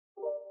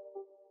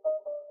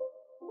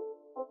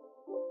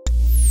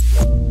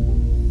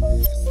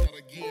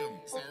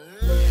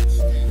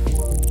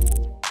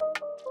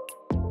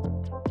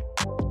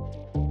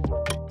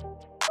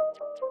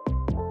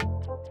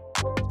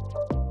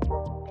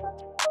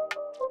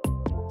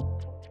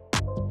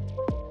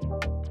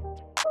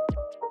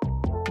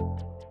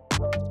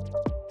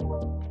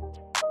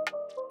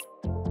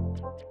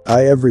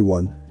Hi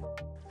everyone.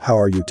 How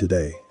are you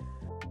today?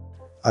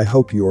 I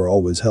hope you are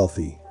always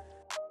healthy.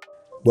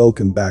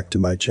 Welcome back to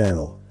my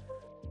channel.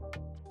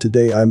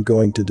 Today I'm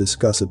going to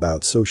discuss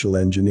about social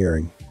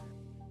engineering.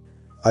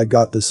 I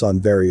got this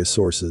on various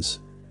sources.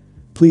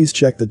 Please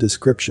check the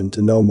description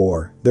to know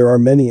more. There are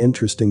many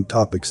interesting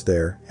topics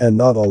there, and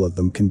not all of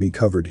them can be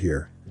covered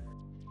here.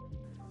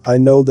 I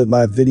know that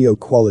my video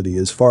quality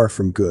is far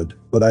from good,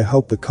 but I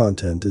hope the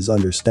content is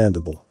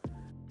understandable.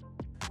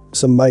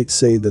 Some might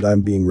say that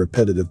I'm being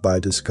repetitive by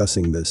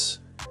discussing this.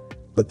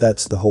 But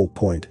that's the whole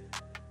point.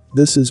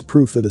 This is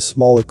proof that a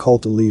small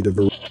occult elite of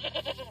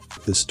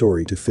the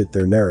story to fit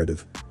their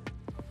narrative.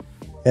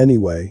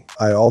 Anyway,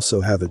 I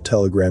also have a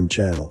Telegram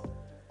channel.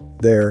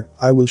 There,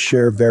 I will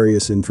share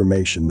various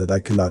information that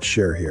I cannot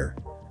share here.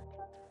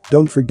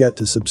 Don't forget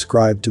to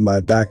subscribe to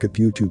my backup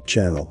YouTube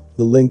channel,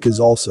 the link is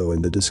also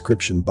in the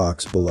description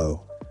box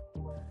below.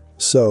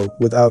 So,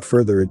 without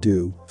further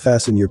ado,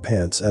 fasten your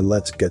pants and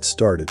let's get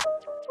started.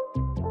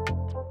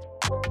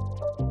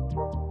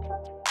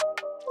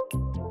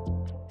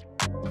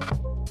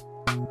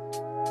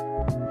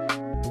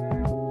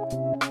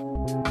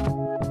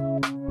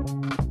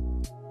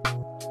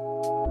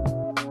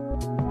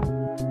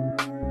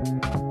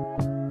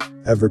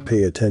 Ever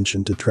pay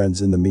attention to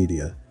trends in the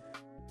media?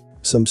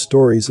 Some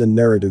stories and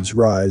narratives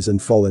rise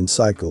and fall in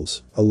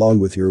cycles, along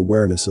with your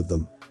awareness of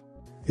them.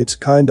 It's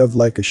kind of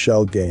like a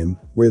shell game,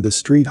 where the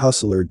street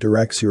hustler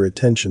directs your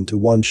attention to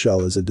one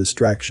shell as a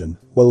distraction,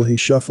 while he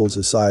shuffles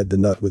aside the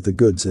nut with the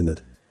goods in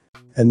it.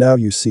 And now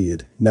you see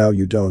it, now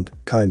you don't,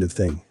 kind of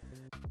thing.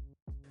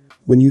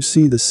 When you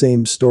see the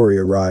same story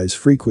arise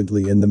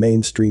frequently in the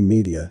mainstream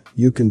media,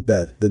 you can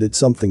bet that it's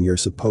something you're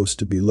supposed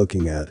to be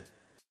looking at.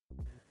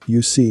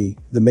 You see,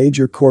 the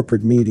major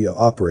corporate media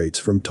operates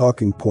from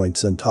talking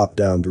points and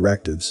top-down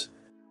directives.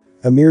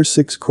 A mere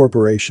 6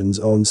 corporations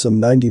own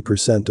some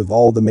 90% of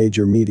all the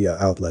major media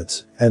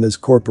outlets, and as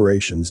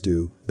corporations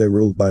do, they're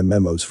ruled by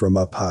memos from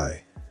up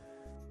high.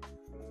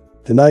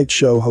 Tonight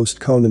Show host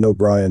Conan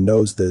O'Brien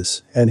knows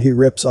this, and he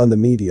rips on the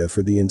media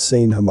for the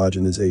insane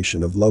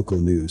homogenization of local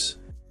news.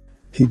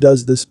 He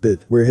does this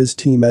bit where his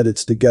team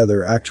edits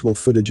together actual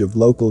footage of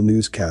local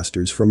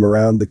newscasters from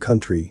around the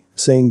country,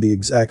 saying the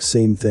exact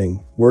same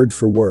thing, word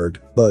for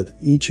word, but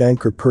each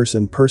anchor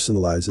person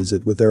personalizes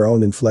it with their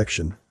own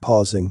inflection,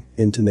 pausing,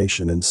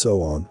 intonation and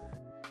so on.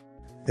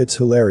 It's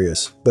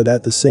hilarious, but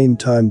at the same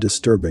time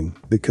disturbing,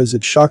 because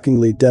it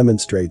shockingly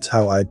demonstrates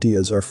how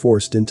ideas are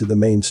forced into the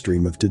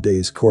mainstream of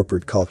today's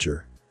corporate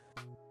culture.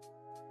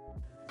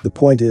 The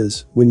point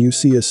is, when you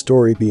see a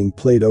story being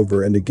played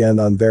over and again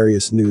on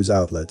various news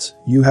outlets,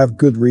 you have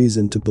good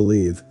reason to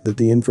believe that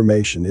the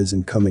information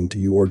isn't coming to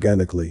you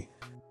organically.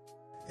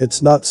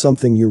 It's not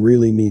something you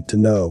really need to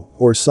know,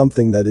 or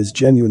something that is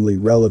genuinely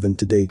relevant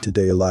to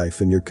day-to-day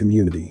life in your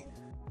community.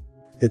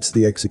 It's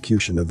the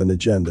execution of an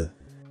agenda.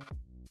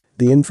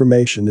 The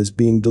information is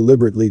being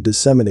deliberately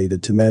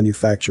disseminated to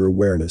manufacture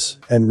awareness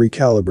and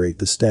recalibrate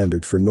the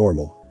standard for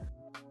normal.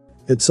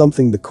 It's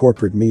something the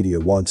corporate media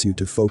wants you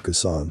to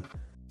focus on.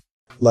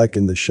 Like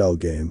in the shell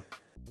game.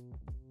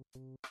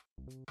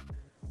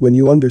 When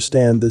you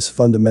understand this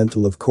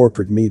fundamental of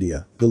corporate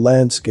media, the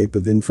landscape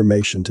of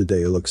information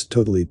today looks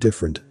totally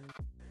different.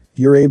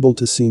 You're able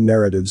to see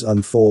narratives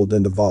unfold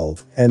and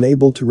evolve, and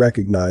able to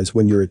recognize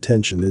when your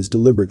attention is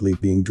deliberately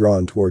being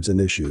drawn towards an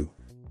issue.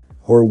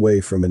 Or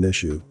away from an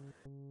issue.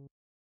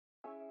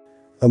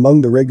 Among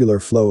the regular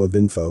flow of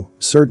info,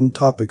 certain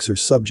topics or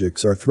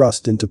subjects are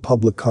thrust into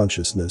public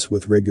consciousness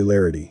with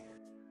regularity.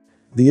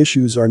 The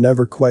issues are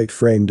never quite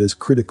framed as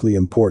critically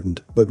important,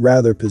 but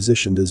rather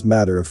positioned as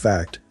matter of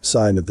fact,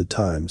 sign of the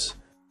times.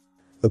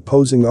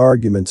 Opposing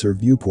arguments or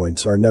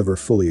viewpoints are never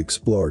fully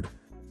explored.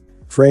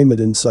 Frame it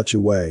in such a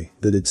way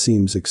that it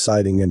seems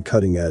exciting and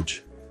cutting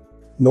edge.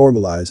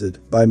 Normalize it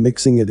by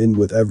mixing it in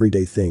with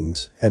everyday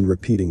things and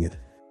repeating it.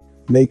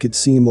 Make it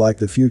seem like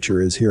the future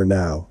is here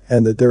now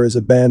and that there is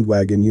a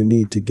bandwagon you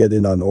need to get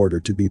in on order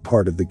to be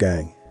part of the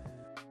gang.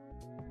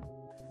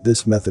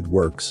 This method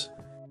works.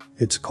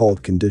 It's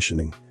called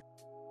conditioning.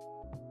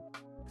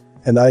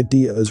 An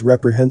idea as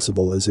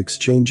reprehensible as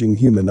exchanging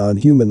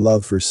human-on-human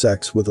love for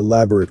sex with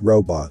elaborate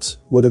robots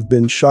would have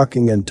been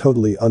shocking and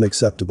totally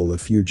unacceptable a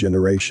few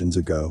generations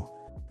ago.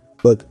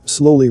 But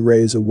slowly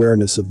raise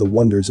awareness of the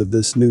wonders of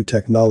this new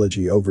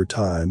technology over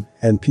time,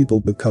 and people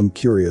become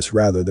curious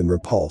rather than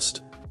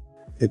repulsed.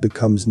 It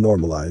becomes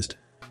normalized.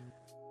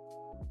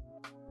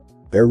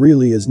 There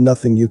really is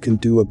nothing you can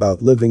do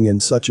about living in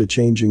such a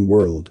changing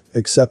world,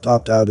 except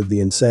opt out of the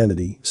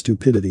insanity,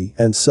 stupidity,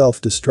 and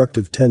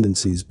self-destructive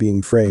tendencies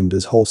being framed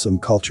as wholesome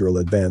cultural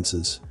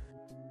advances.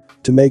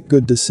 To make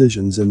good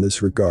decisions in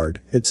this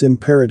regard, it's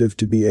imperative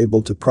to be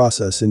able to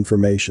process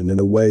information in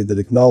a way that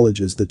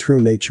acknowledges the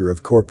true nature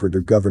of corporate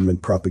or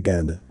government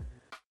propaganda.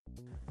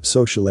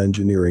 Social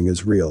engineering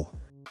is real.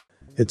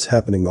 It's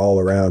happening all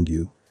around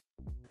you.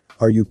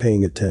 Are you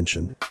paying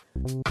attention?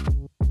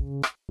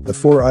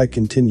 Before I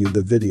continue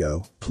the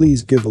video,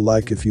 please give a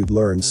like if you'd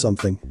learned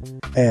something.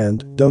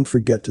 And don't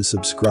forget to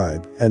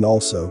subscribe, and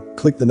also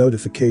click the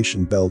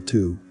notification bell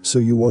too so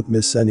you won't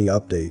miss any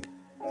update.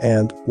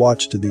 And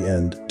watch to the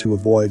end to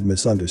avoid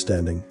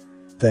misunderstanding.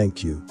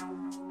 Thank you.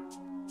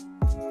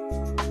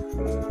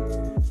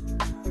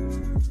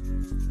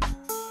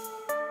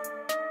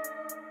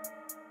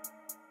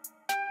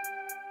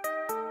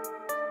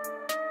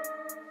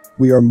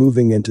 We are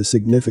moving into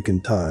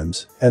significant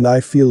times, and I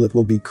feel it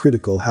will be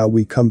critical how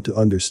we come to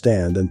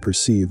understand and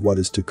perceive what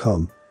is to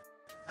come.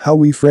 How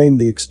we frame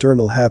the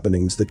external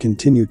happenings that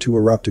continue to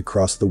erupt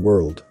across the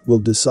world will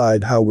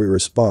decide how we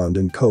respond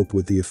and cope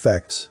with the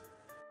effects.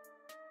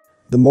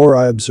 The more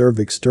I observe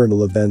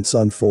external events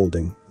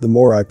unfolding, the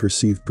more I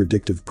perceive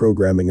predictive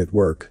programming at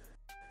work.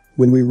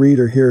 When we read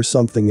or hear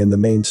something in the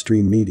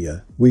mainstream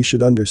media, we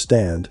should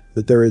understand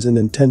that there is an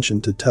intention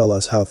to tell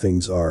us how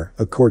things are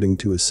according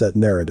to a set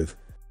narrative.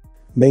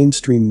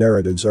 Mainstream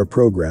narratives are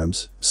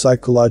programs,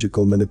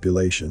 psychological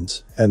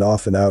manipulations, and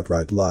often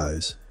outright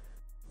lies.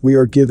 We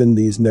are given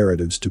these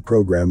narratives to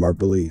program our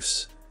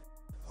beliefs.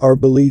 Our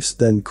beliefs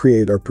then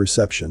create our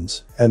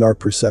perceptions, and our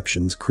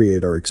perceptions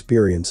create our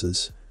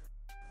experiences.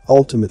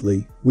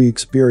 Ultimately, we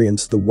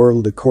experience the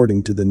world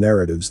according to the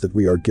narratives that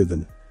we are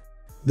given.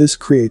 This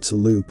creates a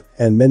loop,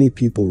 and many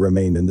people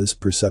remain in this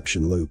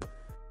perception loop.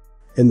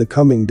 In the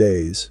coming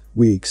days,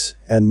 weeks,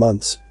 and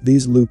months,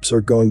 these loops are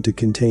going to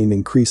contain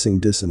increasing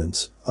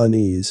dissonance,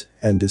 unease,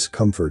 and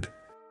discomfort.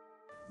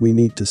 We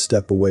need to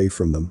step away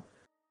from them.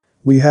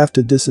 We have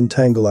to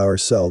disentangle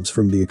ourselves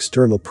from the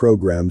external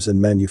programs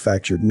and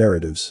manufactured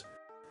narratives.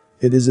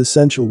 It is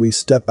essential we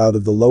step out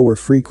of the lower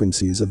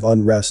frequencies of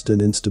unrest and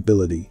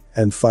instability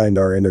and find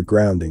our inner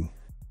grounding.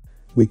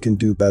 We can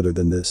do better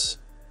than this.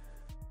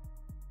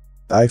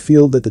 I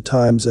feel that the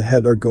times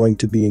ahead are going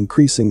to be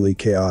increasingly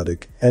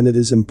chaotic, and it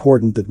is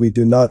important that we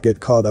do not get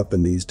caught up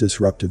in these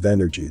disruptive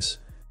energies.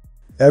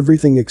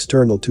 Everything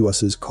external to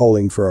us is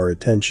calling for our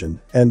attention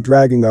and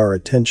dragging our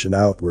attention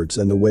outwards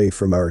and away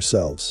from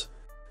ourselves.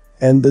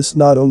 And this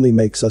not only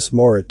makes us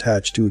more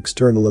attached to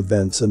external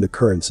events and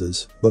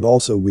occurrences, but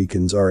also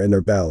weakens our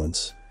inner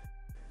balance.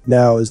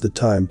 Now is the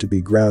time to be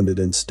grounded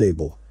and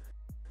stable.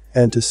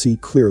 And to see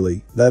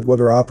clearly that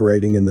what are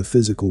operating in the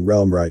physical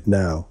realm right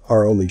now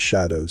are only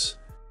shadows.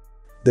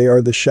 They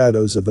are the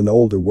shadows of an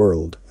older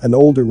world, an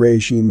older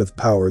regime of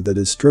power that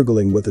is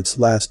struggling with its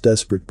last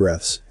desperate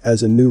breaths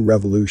as a new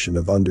revolution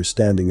of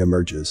understanding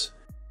emerges.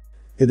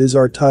 It is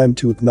our time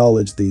to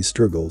acknowledge these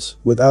struggles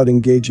without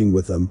engaging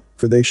with them,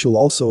 for they shall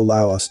also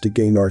allow us to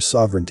gain our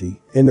sovereignty,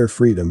 inner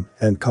freedom,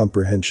 and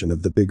comprehension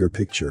of the bigger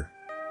picture.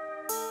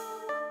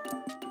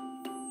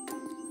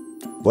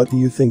 What do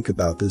you think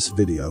about this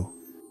video?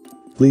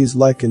 Please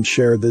like and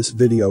share this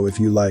video if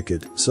you like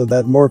it so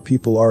that more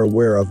people are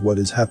aware of what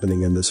is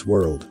happening in this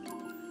world.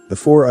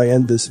 Before I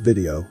end this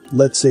video,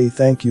 let's say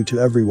thank you to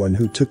everyone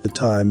who took the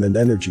time and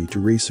energy to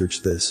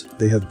research this.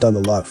 They have done a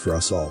lot for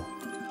us all.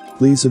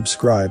 Please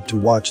subscribe to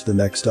watch the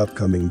next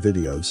upcoming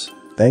videos.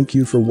 Thank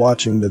you for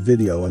watching the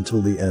video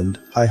until the end.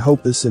 I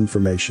hope this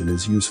information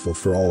is useful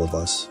for all of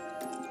us.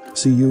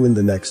 See you in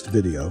the next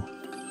video.